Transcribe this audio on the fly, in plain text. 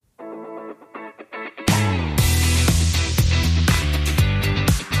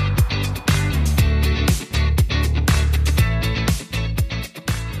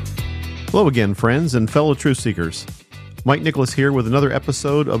Hello again, friends and fellow truth seekers. Mike Nicholas here with another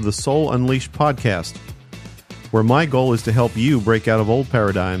episode of the Soul Unleashed podcast, where my goal is to help you break out of old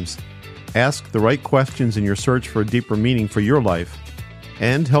paradigms, ask the right questions in your search for a deeper meaning for your life,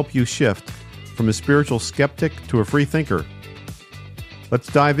 and help you shift from a spiritual skeptic to a free thinker.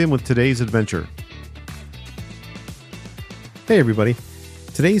 Let's dive in with today's adventure. Hey everybody,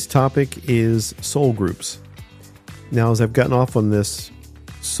 today's topic is soul groups. Now, as I've gotten off on this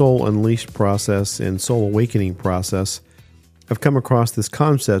Soul Unleashed process and Soul Awakening process, I've come across this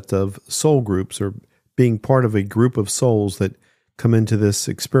concept of soul groups, or being part of a group of souls that come into this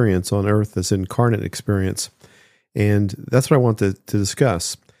experience on Earth, this incarnate experience. And that's what I want to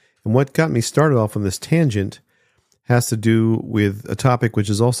discuss. And what got me started off on this tangent has to do with a topic which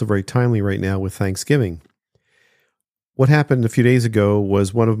is also very timely right now with Thanksgiving. What happened a few days ago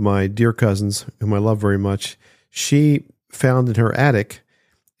was one of my dear cousins, whom I love very much, she found in her attic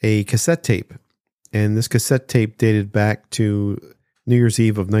a cassette tape, and this cassette tape dated back to New Year's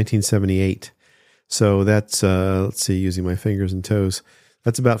Eve of 1978. So that's, let's see, using my fingers and toes,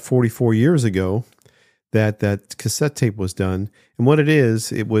 that's about 44 years ago that cassette tape was done. And what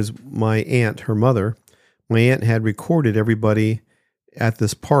it was my aunt, her mother. My aunt had recorded everybody at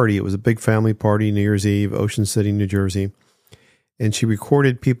this party. It was a big family party, New Year's Eve, Ocean City, New Jersey. And she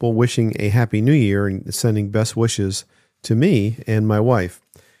recorded people wishing a Happy New Year and sending best wishes to me and my wife.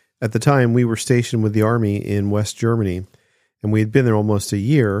 At the time, we were stationed with the Army in West Germany, and we had been there almost a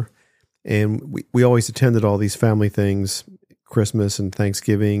year, and we always attended all these family things, Christmas and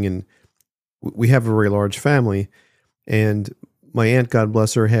Thanksgiving, and we have a very large family, and my aunt, God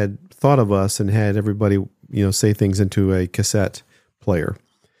bless her, had thought of us and had everybody, say things into a cassette player.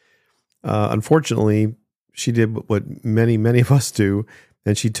 Unfortunately, she did what many, many of us do,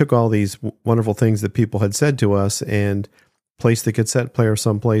 and she took all these wonderful things that people had said to us and placed the cassette player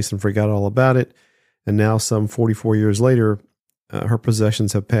someplace and forgot all about it. And now, some 44 years later, her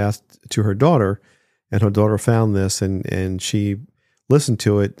possessions have passed to her daughter, and her daughter found this and she listened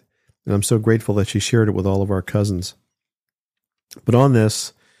to it. And I'm so grateful that she shared it with all of our cousins. But on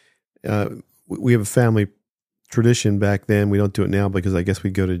this, we have a family tradition back then. We don't do it now because I guess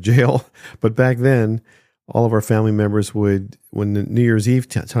we'd go to jail. But back then, all of our family members would, when the New Year's Eve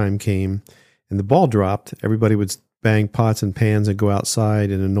time came and the ball dropped, everybody would bang pots and pans and go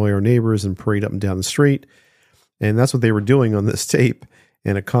outside and annoy our neighbors and parade up and down the street. And that's what they were doing on this tape.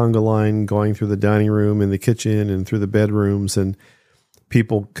 And a conga line going through the dining room and the kitchen and through the bedrooms, and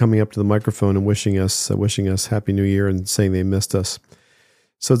people coming up to the microphone and wishing us Happy New Year and saying they missed us.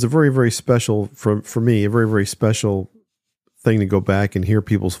 So it's a very, very special, for me, a very, very special thing to go back and hear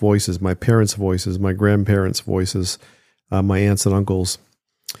people's voices, my parents' voices, my grandparents' voices, my aunts and uncles.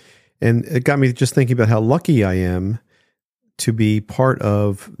 And it got me just thinking about how lucky I am to be part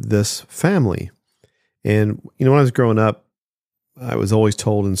of this family. And, when I was growing up, I was always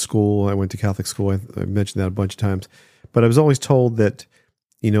told in school, I went to Catholic school, I mentioned that a bunch of times, but I was always told that,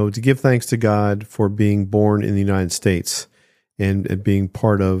 to give thanks to God for being born in the United States and being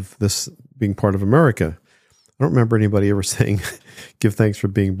part of America. I don't remember anybody ever saying, give thanks for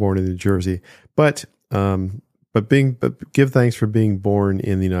being born in New Jersey, but give thanks for being born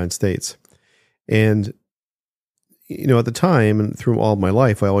in the United States. And, at the time and through all my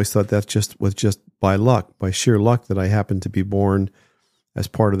life, I always thought that was just by luck, by sheer luck, that I happened to be born as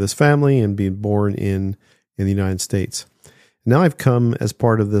part of this family and being born in the United States. Now I've come as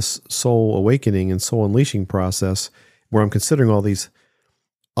part of this soul awakening and soul unleashing process where I'm considering all these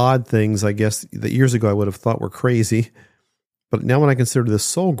odd things, I guess, that years ago I would have thought were crazy. But now when I consider this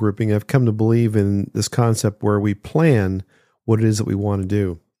soul grouping, I've come to believe in this concept where we plan what it is that we want to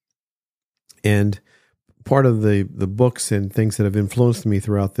do. And part of the books and things that have influenced me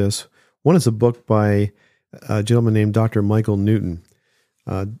throughout this, one is a book by a gentleman named Dr. Michael Newton.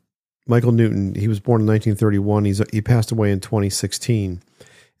 Michael Newton, he was born in 1931. He passed away in 2016.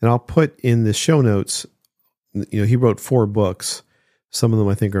 And I'll put in the show notes, he wrote 4 books. Some of them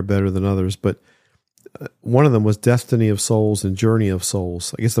I think are better than others, but one of them was Destiny of Souls and Journey of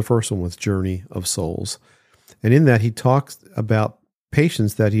Souls. I guess the first one was Journey of Souls. And in that, he talks about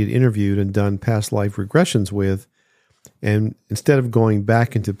patients that he had interviewed and done past life regressions with. And instead of going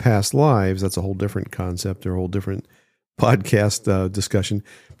back into past lives, that's a whole different concept or a whole different podcast discussion.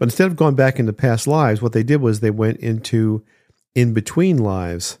 But instead of going back into past lives, what they did was they went into in-between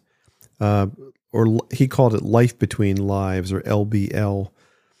lives, or he called it life between lives, or LBL.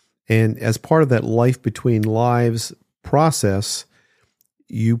 And as part of that life between lives process,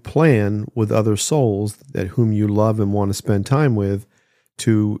 you plan with other souls that whom you love and want to spend time with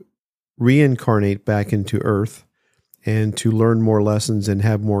to reincarnate back into Earth and to learn more lessons and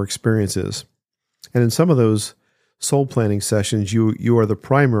have more experiences. And in some of those soul planning sessions, you are the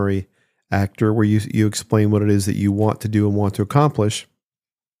primary actor, where you explain what it is that you want to do and want to accomplish.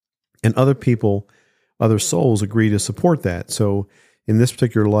 And other people, other souls agree to support that. So in this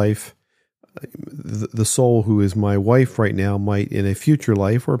particular life, the soul who is my wife right now might in a future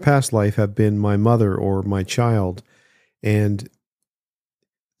life or a past life have been my mother or my child. And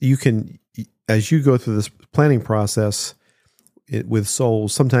you can, as you go through this planning process with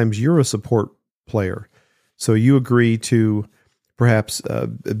souls, sometimes you're a support player. So you agree to perhaps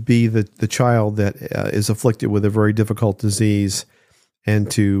be the child that is afflicted with a very difficult disease, and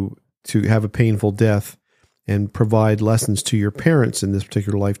to have a painful death, and provide lessons to your parents in this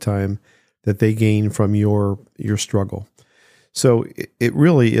particular lifetime that they gain from your struggle. So it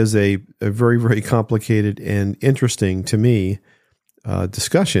really is a very, very complicated and interesting, to me,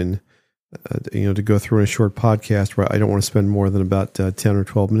 discussion, to go through in a short podcast where I don't want to spend more than about 10 or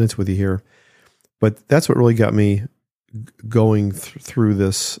 12 minutes with you here. But that's what really got me going through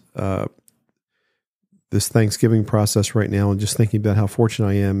this this Thanksgiving process right now, and just thinking about how fortunate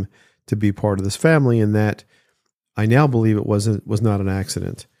I am to be part of this family, and that I now believe it was not an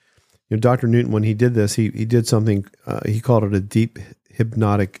accident. Dr. Newton, when he did this, he did something, he called it a deep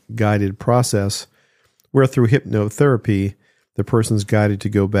hypnotic guided process, where through hypnotherapy, the person's guided to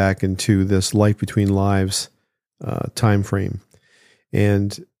go back into this life between lives time frame.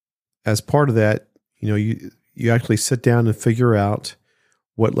 And as part of that, you actually sit down and figure out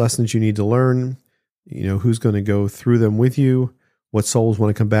what lessons you need to learn, who's going to go through them with you, what souls want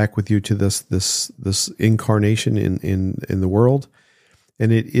to come back with you to this incarnation in the world.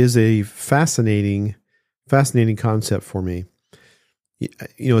 And it is a fascinating concept for me.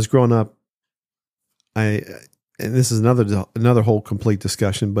 As growing up, and this is another whole complete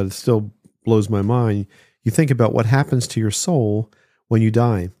discussion, but it still blows my mind. You think about what happens to your soul when you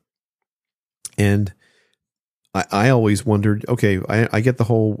die. And I always wondered, okay, I get the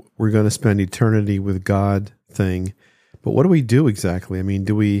whole we're going to spend eternity with God thing, but what do we do exactly? I mean,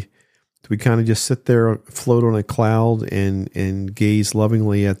 do we kind of just sit there, float on a cloud, and gaze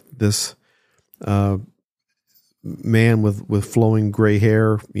lovingly at this man with flowing gray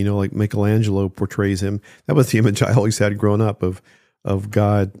hair, like Michelangelo portrays him? That was the image I always had growing up of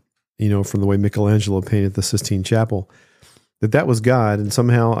God, from the way Michelangelo painted the Sistine Chapel. That was God, and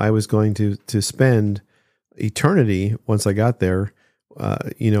somehow I was going to spend eternity once I got there,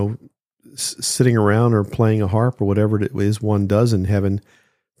 sitting around or playing a harp or whatever it is one does in heaven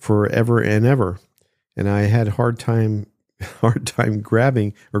forever and ever. And I had hard time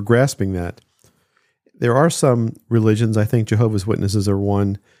grasping that. There are some religions, I think Jehovah's Witnesses are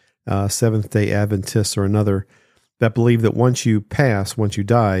one, Seventh-day Adventists are another, that believe that once you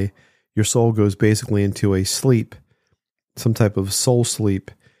die, your soul goes basically into a sleep, some type of soul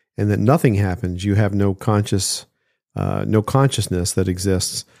sleep, and that nothing happens. You have no consciousness that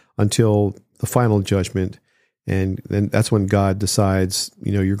exists until the final judgment. And then that's when God decides,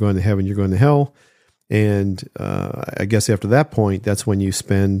 you're going to heaven, you're going to hell. And I guess after that point, that's when you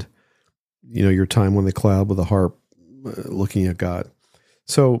spend, your time on the cloud with a harp looking at God.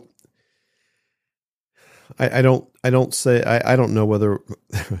 So I don't know whether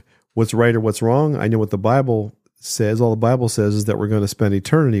what's right or what's wrong. I know what the Bible says. All the Bible says is that we're going to spend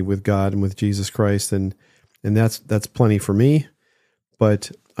eternity with God and with Jesus Christ, and that's plenty for me.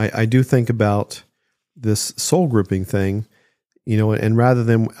 But I do think about this soul grouping thing, and rather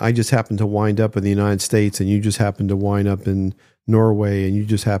than I just happen to wind up in the United States and you just happen to wind up in Norway and you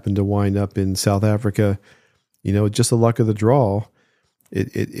just happen to wind up in South Africa, just the luck of the draw,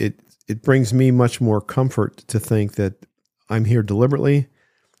 it brings me much more comfort to think that I'm here deliberately.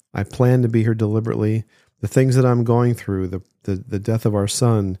 I plan to be here deliberately. The things that I'm going through, the death of our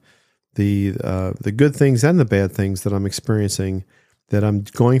son, the good things and the bad things that I'm experiencing, that I'm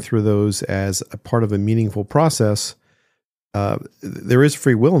going through those as a part of a meaningful process. There is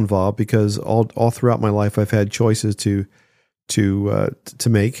free will involved, because all throughout my life I've had choices to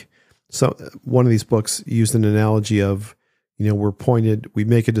make. So one of these books used an analogy of, we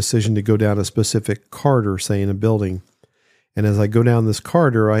make a decision to go down a specific corridor, say in a building. And as I go down this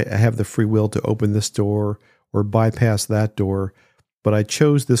corridor, I have the free will to open this door or bypass that door. But I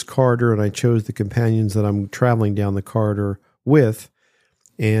chose this corridor, and I chose the companions that I'm traveling down the corridor with.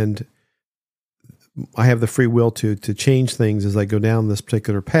 And I have the free will to change things as I go down this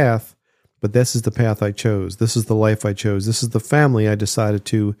particular path. But this is the path I chose. This is the life I chose. This is the family I decided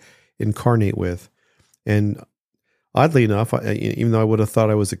to incarnate with. And oddly enough, even though I would have thought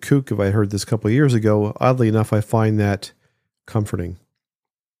I was a kook if I heard this a couple of years ago, oddly enough, I find that comforting.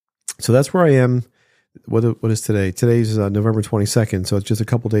 So that's where I am what is today? Today's November 22nd, so it's just a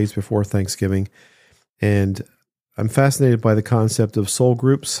couple days before Thanksgiving. And I'm fascinated by the concept of soul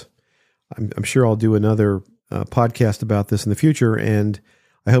groups. I'm sure I'll do another podcast about this in the future, and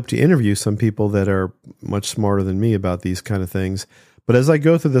I hope to interview some people that are much smarter than me about these kind of things. But as I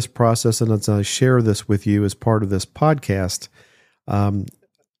go through this process and as I share this with you as part of this podcast,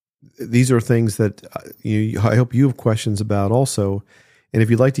 these are things that I hope you have questions about also. And if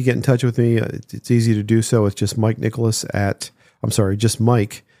you'd like to get in touch with me, it's easy to do so. It's just Mike at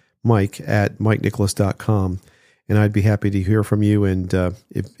MikeNicholas.com. And I'd be happy to hear from you. And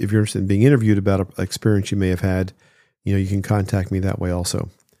if you're interested in being interviewed about an experience you may have had, you can contact me that way also.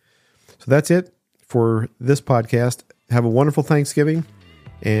 So that's it for this podcast. Have a wonderful Thanksgiving,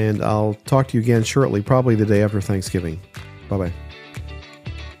 and I'll talk to you again shortly, probably the day after Thanksgiving. Bye-bye.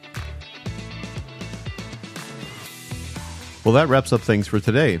 Well, that wraps up things for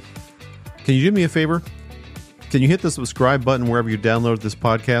today. Can you do me a favor? Can you hit the subscribe button wherever you download this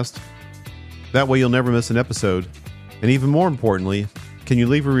podcast? That way you'll never miss an episode. And even more importantly, can you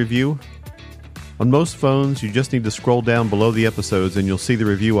leave a review? On most phones, you just need to scroll down below the episodes and you'll see the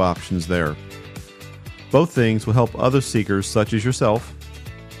review options there. Both things will help other seekers, such as yourself,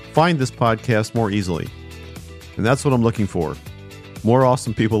 find this podcast more easily. And that's what I'm looking for. More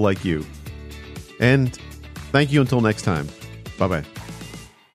awesome people like you. And thank you until next time. Bye-bye.